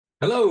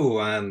Hello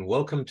and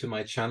welcome to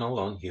my channel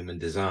on human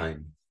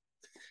design.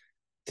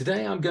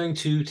 Today I'm going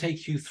to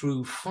take you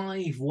through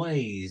 5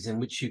 ways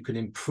in which you can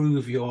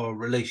improve your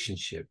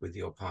relationship with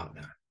your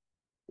partner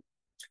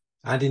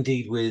and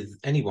indeed with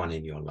anyone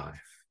in your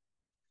life.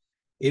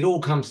 It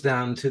all comes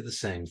down to the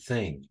same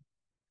thing.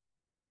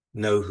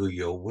 Know who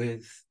you're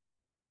with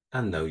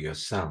and know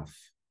yourself.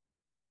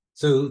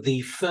 So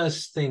the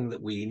first thing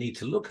that we need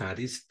to look at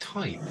is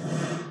type.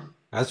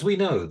 As we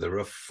know, there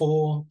are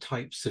 4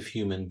 types of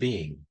human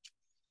being.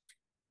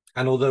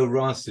 And although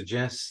Ra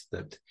suggests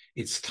that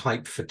it's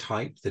type for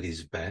type that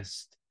is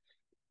best,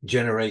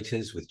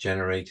 generators with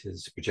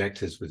generators,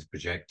 projectors with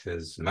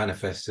projectors,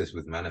 manifestors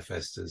with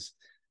manifestors,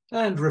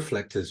 and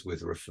reflectors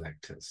with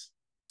reflectors.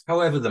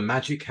 However, the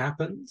magic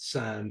happens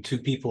and 2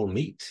 people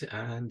meet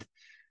and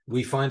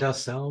we find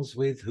ourselves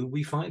with who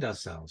we find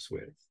ourselves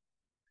with.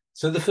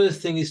 So the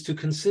first thing is to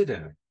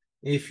consider,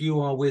 if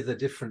you are with a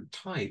different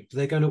type,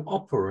 they're going to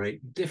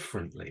operate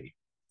differently.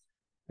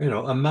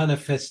 A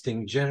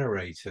manifesting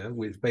generator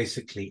with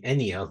basically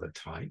any other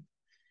type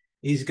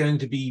is going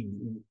to be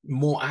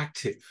more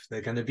active.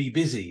 They're going to be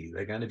busy.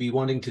 They're going to be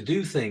wanting to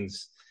do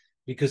things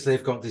because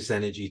they've got this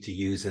energy to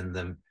use in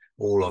them,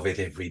 all of it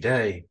every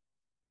day,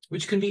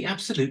 which can be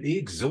absolutely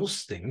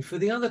exhausting for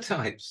the other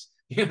types,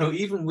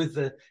 even with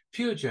the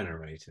pure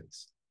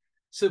generators.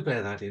 So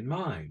bear that in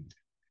mind.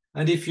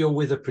 And if you're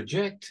with a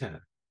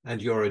projector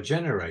and you're a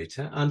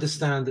generator,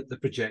 understand that the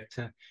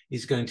projector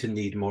is going to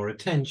need more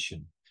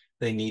attention.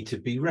 They need to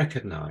be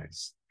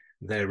recognized.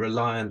 They're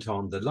reliant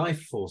on the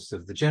life force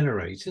of the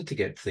generator to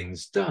get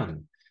things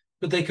done.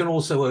 But they can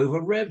also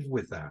over-rev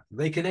with that.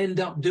 They can end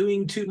up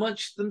doing too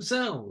much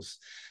themselves.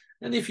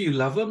 And if you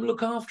love them,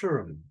 look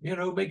after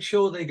them. Make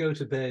sure they go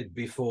to bed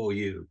before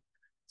you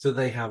so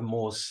they have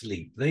more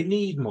sleep. They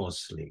need more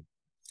sleep.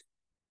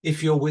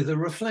 If you're with a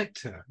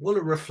reflector, well,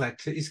 a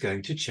reflector is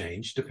going to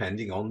change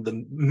depending on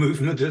the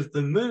movement of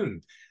the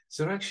moon.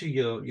 So actually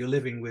you're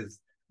living with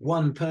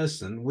one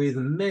person with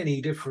many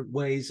different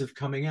ways of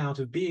coming out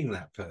of being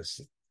that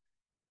person.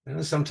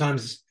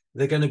 Sometimes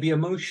they're going to be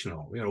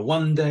emotional,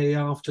 one day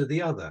after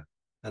the other,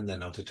 and they're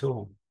not at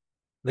all.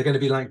 They're going to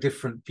be like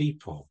different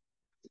people.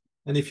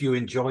 And if you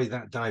enjoy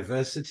that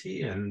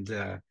diversity, and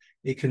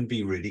it can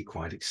be really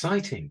quite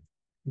exciting,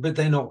 but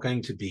they're not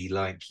going to be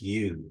like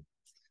you.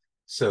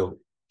 So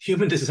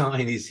human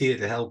design is here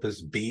to help us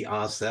be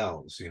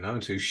ourselves,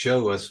 to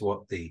show us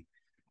what the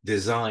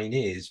design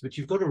is, but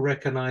you've got to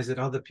recognize that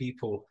other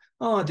people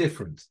are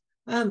different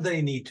and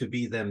they need to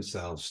be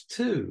themselves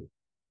too.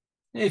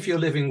 If you're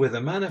living with a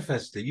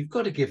manifestor, you've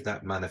got to give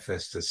that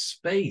manifestor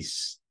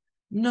space,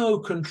 no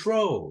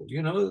control.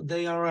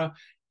 They are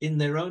in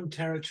their own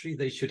territory.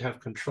 They should have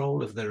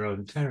control of their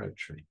own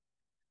territory,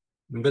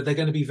 but they're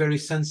going to be very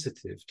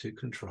sensitive to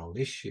control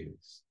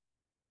issues.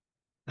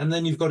 And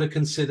then you've got to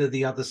consider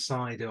the other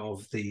side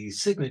of the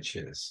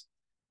signatures.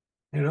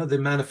 The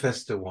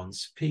manifestor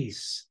wants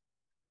peace.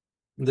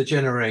 The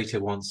generator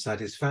wants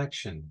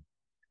satisfaction.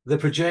 The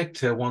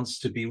projector wants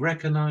to be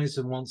recognized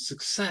and wants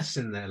success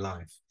in their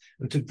life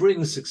and to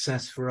bring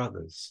success for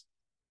others.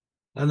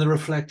 And the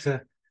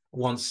reflector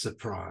wants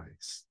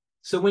surprise.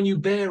 So when you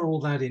bear all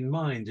that in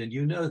mind and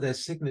you know their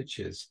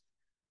signatures,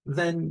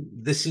 then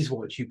this is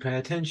what you pay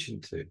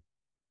attention to.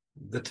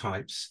 The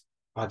types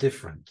are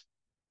different.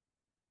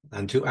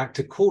 And to act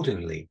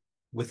accordingly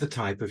with the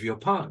type of your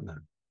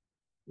partner.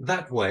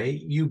 That way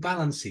you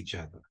balance each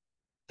other.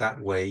 That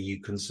way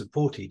you can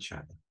support each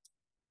other.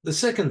 The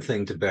second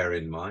thing to bear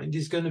in mind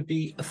is going to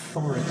be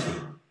authority,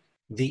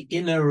 the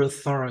inner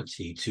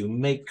authority to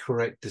make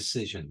correct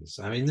decisions.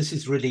 I mean, this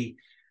is really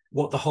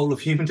what the whole of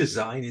human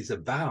design is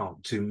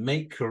about, to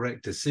make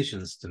correct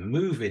decisions, to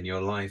move in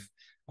your life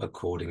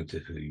according to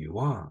who you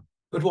are.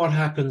 But what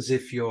happens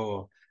if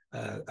you're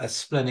a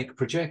splenic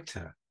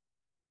projector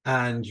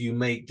and you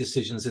make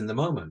decisions in the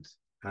moment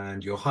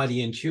and you're highly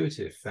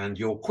intuitive and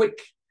you're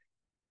quick?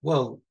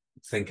 Well,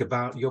 think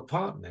about your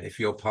partner. If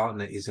your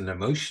partner is an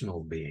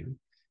emotional being,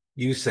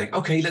 you saying,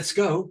 okay, let's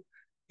go,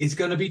 it's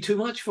going to be too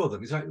much for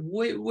them. It's like,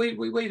 wait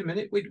a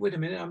minute, wait a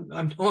minute,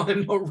 I'm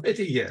not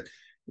ready yet.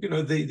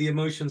 The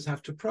emotions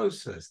have to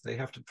process. They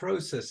have to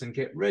process and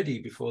get ready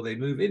before they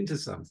move into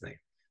something.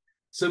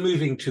 So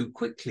moving too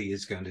quickly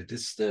is going to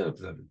disturb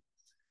them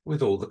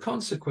with all the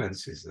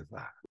consequences of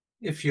that.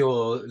 If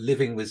you're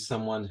living with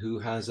someone who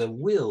has a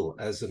will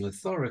as an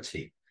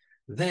authority,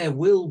 their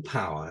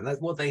willpower, and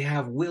that's what they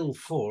have will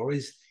for,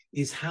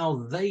 is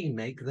how they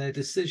make their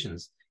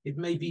decisions. It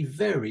may be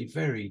very,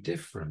 very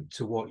different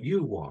to what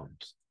you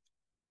want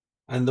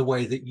and the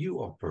way that you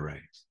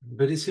operate,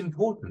 but it's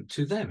important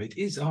to them. It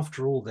is,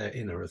 after all, their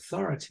inner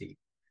authority.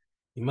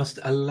 You must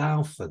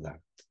allow for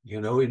that.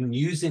 In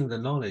using the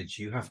knowledge,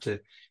 you have to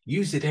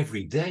use it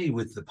every day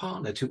with the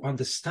partner to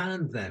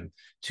understand them,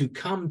 to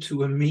come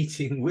to a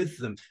meeting with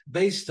them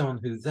based on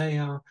who they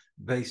are,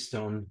 based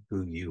on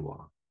who you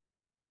are.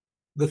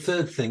 The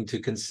third thing to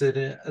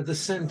consider are the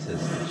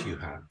centers that you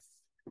have.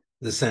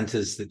 The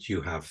centers that you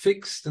have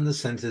fixed and the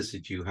centers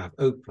that you have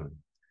open.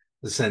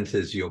 The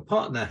centers your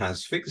partner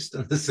has fixed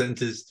and the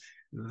centers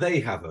they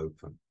have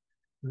open.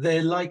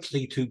 they're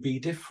likely to be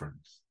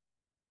different.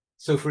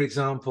 So, for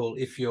example,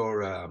 if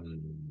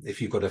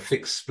you've got a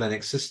fixed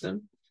splenic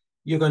system,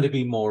 you're going to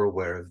be more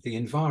aware of the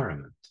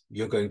environment.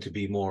 You're going to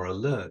be more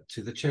alert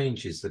to the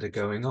changes that are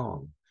going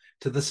on,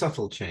 to the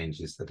subtle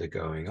changes that are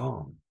going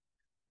on.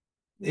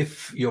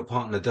 If your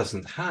partner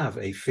doesn't have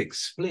a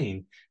fixed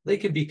spleen, they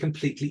can be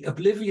completely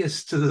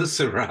oblivious to the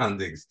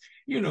surroundings.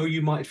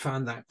 You might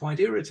find that quite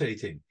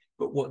irritating,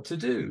 but what to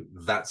do?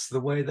 That's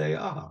the way they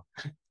are.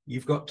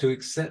 You've got to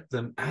accept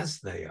them as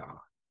they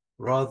are,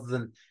 rather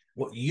than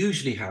what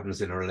usually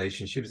happens in a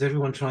relationship is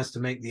everyone tries to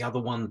make the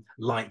other one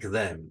like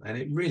them, and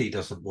it really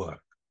doesn't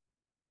work.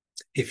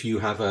 If you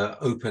have an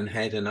open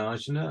head in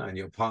ajna and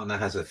your partner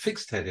has a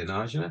fixed head in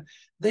ajna,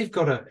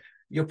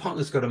 your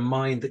partner's got a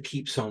mind that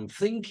keeps on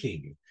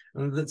thinking,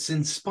 and that's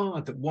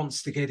inspired, that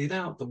wants to get it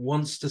out, that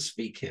wants to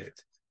speak it.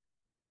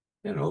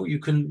 You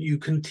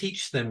can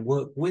teach them,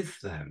 work with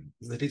them,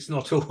 that it's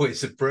not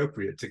always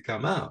appropriate to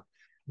come out,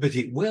 but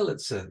it will at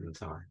certain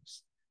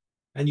times.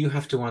 And you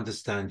have to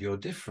understand your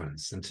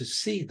difference and to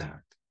see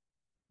that,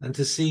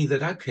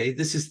 okay,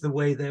 this is the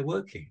way they're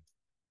working.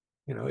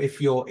 If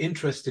you're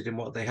interested in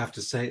what they have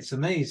to say, it's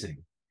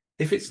amazing.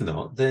 If it's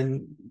not,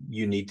 then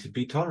you need to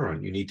be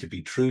tolerant. You need to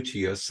be true to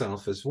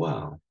yourself as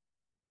well.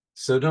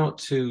 So not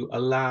to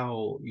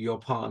allow your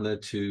partner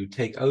to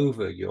take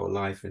over your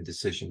life and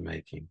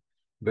decision-making,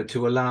 but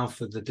to allow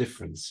for the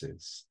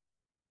differences.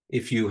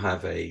 If you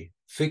have a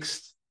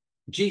fixed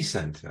G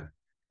center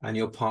and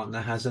your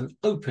partner has an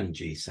open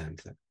G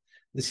center,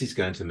 this is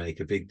going to make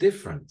a big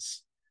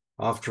difference.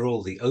 After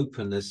all, the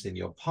openness in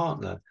your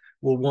partner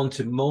will want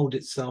to mold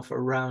itself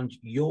around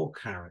your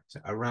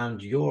character,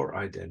 around your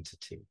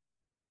identity.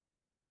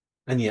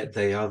 And yet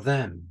they are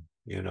them,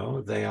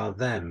 they are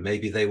them.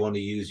 Maybe they want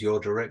to use your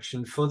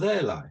direction for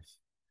their life.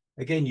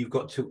 Again, you've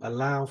got to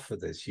allow for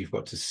this. You've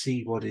got to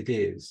see what it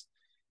is.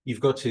 You've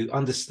got to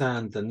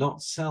understand the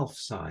not self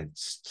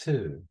sides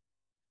too.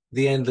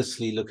 The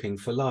endlessly looking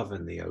for love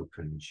in the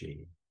open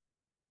G.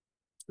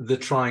 The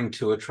trying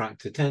to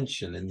attract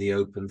attention in the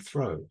open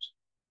throat.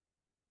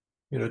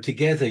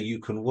 Together you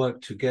can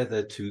work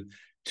together to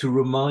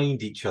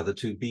remind each other,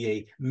 to be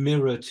a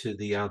mirror to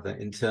the other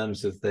in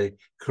terms of the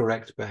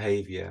correct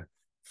behavior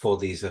for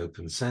these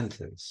open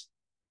centers,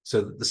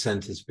 so that the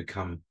centers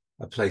become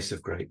a place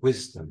of great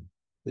wisdom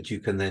that you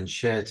can then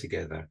share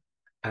together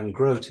and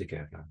grow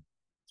together.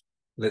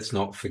 Let's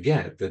not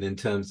forget that in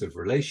terms of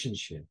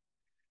relationship,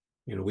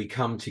 we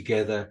come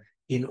together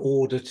in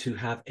order to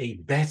have a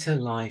better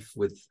life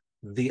with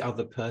the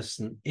other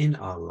person in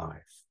our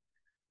life.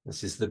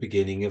 This is the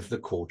beginning of the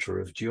quarter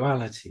of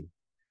duality.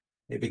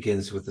 It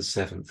begins with the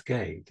seventh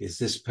gate. Is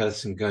this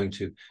person going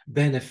to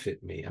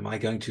benefit me? Am I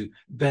going to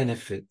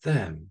benefit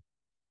them?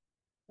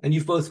 And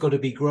you've both got to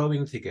be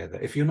growing together.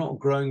 If you're not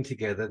growing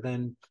together,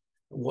 then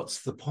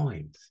what's the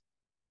point?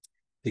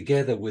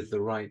 Together with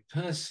the right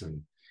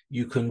person,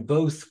 you can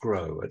both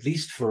grow, at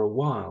least for a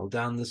while,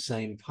 down the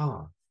same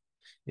path.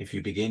 If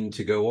you begin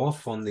to go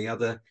off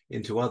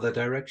into other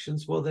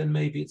directions, well, then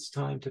maybe it's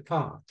time to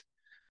part.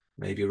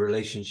 Maybe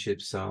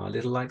relationships are a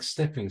little like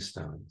stepping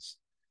stones,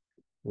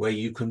 where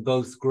you can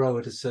both grow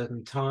at a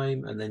certain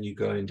time and then you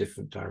go in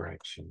different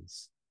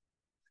directions.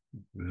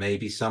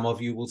 Maybe some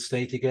of you will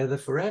stay together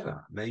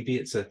forever. Maybe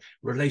it's a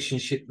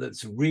relationship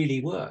that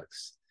really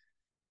works.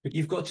 But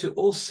you've got to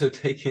also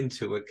take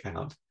into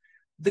account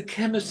the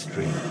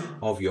chemistry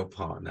of your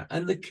partner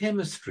and the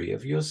chemistry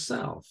of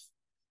yourself.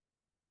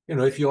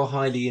 If you're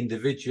highly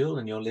individual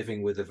and you're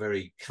living with a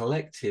very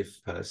collective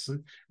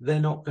person, they're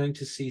not going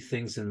to see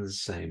things in the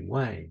same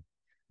way.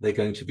 They're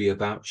going to be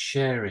about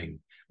sharing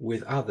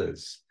with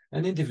others.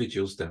 And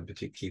individuals don't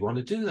particularly want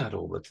to do that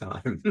all the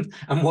time.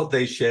 And what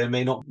they share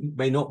may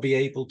not be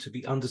able to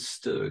be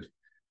understood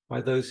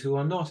by those who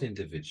are not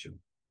individual.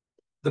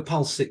 The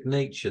pulsic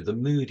nature, the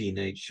moody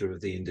nature of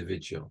the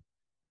individual,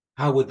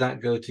 how would that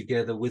go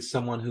together with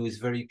someone who is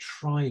very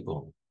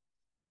tribal?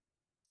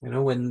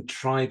 When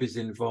tribe is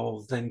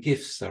involved, then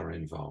gifts are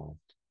involved.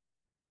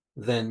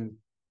 Then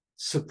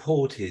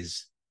support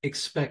is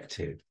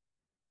expected.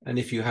 And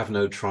if you have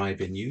no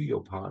tribe in you,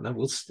 your partner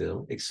will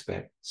still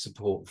expect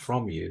support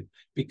from you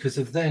because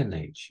of their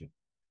nature.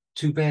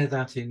 To bear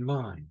that in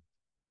mind.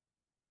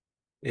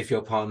 If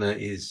your partner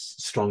is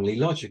strongly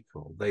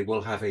logical, they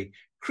will have a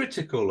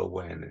critical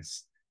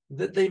awareness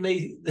that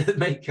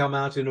may come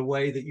out in a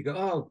way that you go,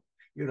 oh,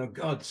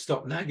 God,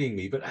 stop nagging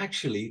me. But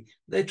actually,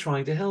 they're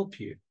trying to help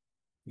you.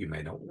 You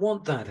may not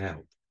want that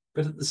help,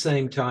 but at the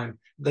same time,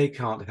 they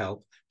can't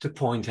help to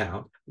point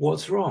out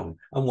what's wrong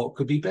and what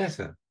could be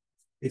better.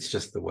 It's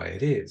just the way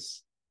it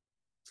is.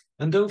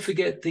 And don't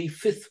forget the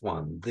fifth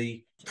one,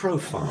 the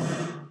profile.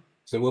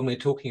 So when we're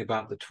talking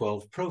about the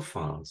 12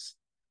 profiles,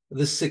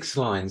 there's 6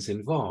 lines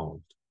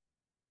involved.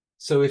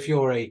 So if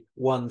you're a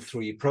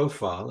 1-3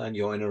 profile and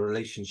you're in a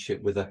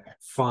relationship with a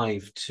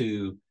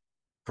 5-2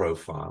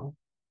 profile,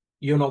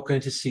 you're not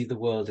going to see the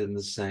world in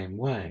the same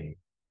way.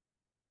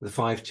 The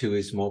 5-2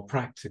 is more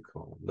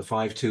practical. The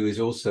 5-2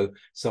 is also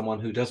someone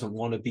who doesn't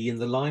want to be in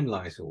the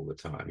limelight all the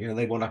time.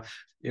 They want to,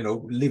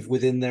 live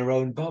within their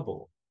own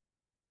bubble.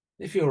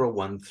 If you're a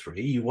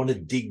 1-3, you want to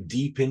dig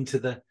deep into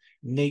the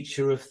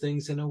nature of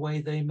things in a way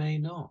they may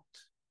not.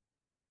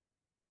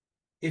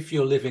 If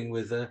you're living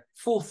with a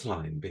fourth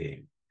line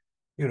being,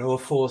 a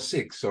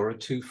 4-6 or a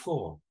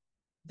 2-4,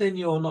 then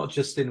you're not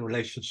just in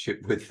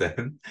relationship with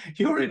them,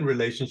 you're in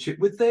relationship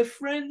with their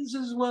friends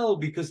as well,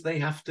 because they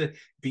have to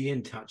be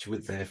in touch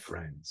with their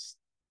friends.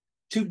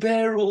 To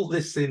bear all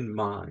this in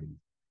mind,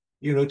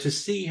 to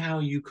see how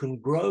you can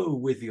grow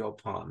with your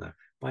partner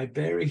by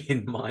bearing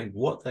in mind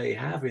what they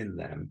have in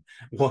them,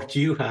 what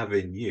you have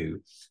in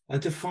you,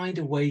 and to find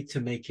a way to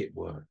make it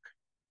work,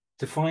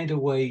 to find a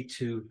way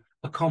to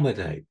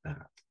accommodate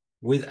that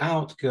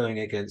without going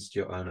against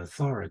your own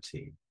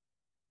authority.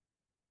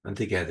 And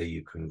together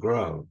you can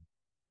grow.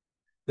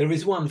 There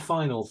is one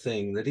final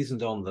thing that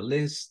isn't on the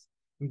list,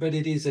 but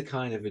it is a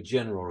kind of a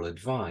general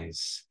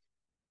advice,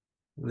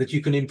 that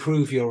you can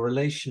improve your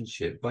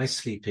relationship by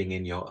sleeping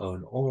in your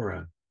own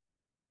aura.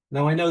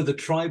 Now, I know the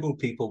tribal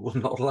people will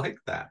not like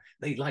that.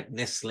 They like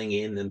nestling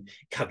in and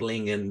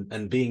cuddling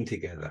and being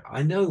together.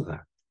 I know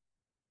that.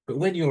 But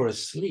when you're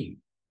asleep,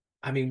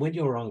 when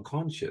you're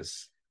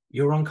unconscious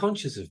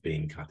of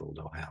being cuddled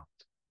or held.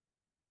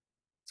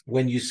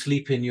 When you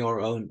sleep in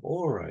your own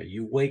aura,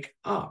 you wake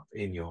up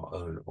in your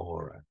own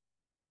aura.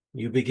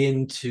 You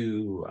begin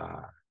to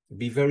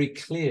be very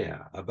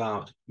clear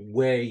about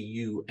where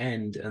you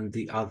end and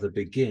the other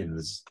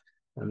begins.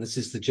 And this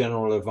is the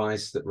general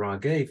advice that Ra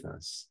gave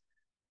us,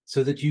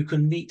 so that you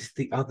can meet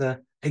the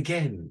other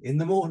again in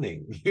the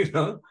morning.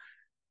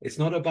 It's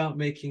not about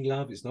making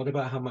love. It's not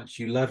about how much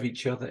you love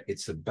each other.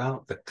 It's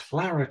about the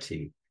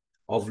clarity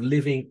of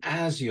living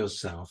as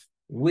yourself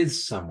with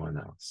someone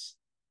else.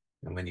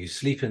 And when you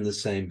sleep in the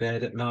same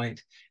bed at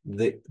night,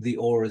 the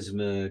auras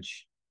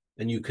merge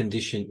and you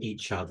condition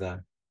each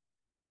other.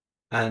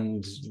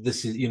 And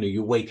this is,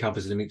 you wake up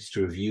as a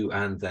mixture of you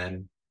and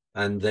them,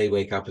 and they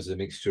wake up as a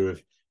mixture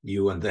of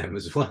you and them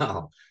as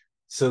well.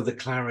 So the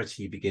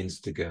clarity begins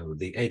to go,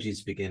 the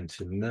edges begin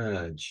to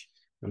merge,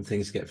 and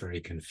things get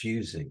very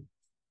confusing.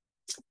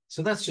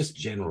 So that's just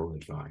general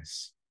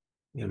advice.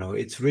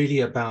 It's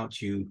really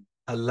about you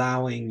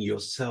allowing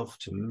yourself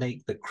to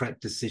make the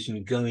correct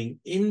decision going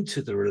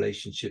into the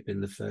relationship in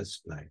the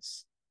first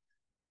place.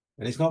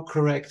 And it's not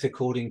correct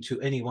according to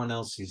anyone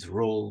else's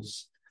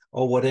rules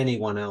or what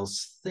anyone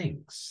else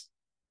thinks.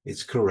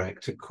 It's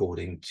correct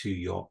according to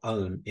your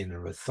own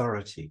inner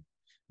authority.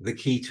 The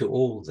key to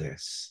all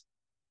this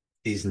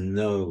is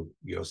know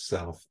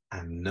yourself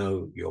and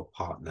know your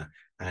partner,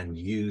 and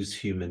use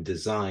human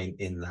design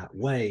in that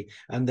way.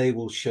 And they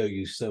will show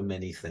you so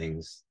many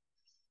things,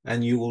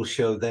 and you will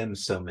show them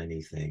so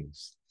many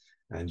things,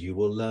 and you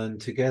will learn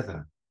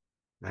together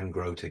and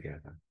grow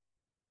together.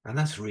 And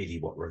that's really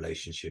what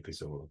relationship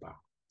is all about.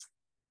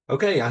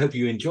 Okay, I hope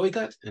you enjoyed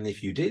that. And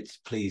if you did,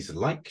 please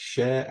like,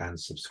 share, and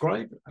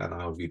subscribe. And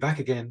I'll be back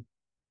again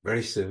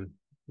very soon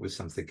with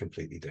something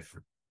completely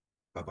different.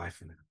 Bye-bye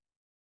for now.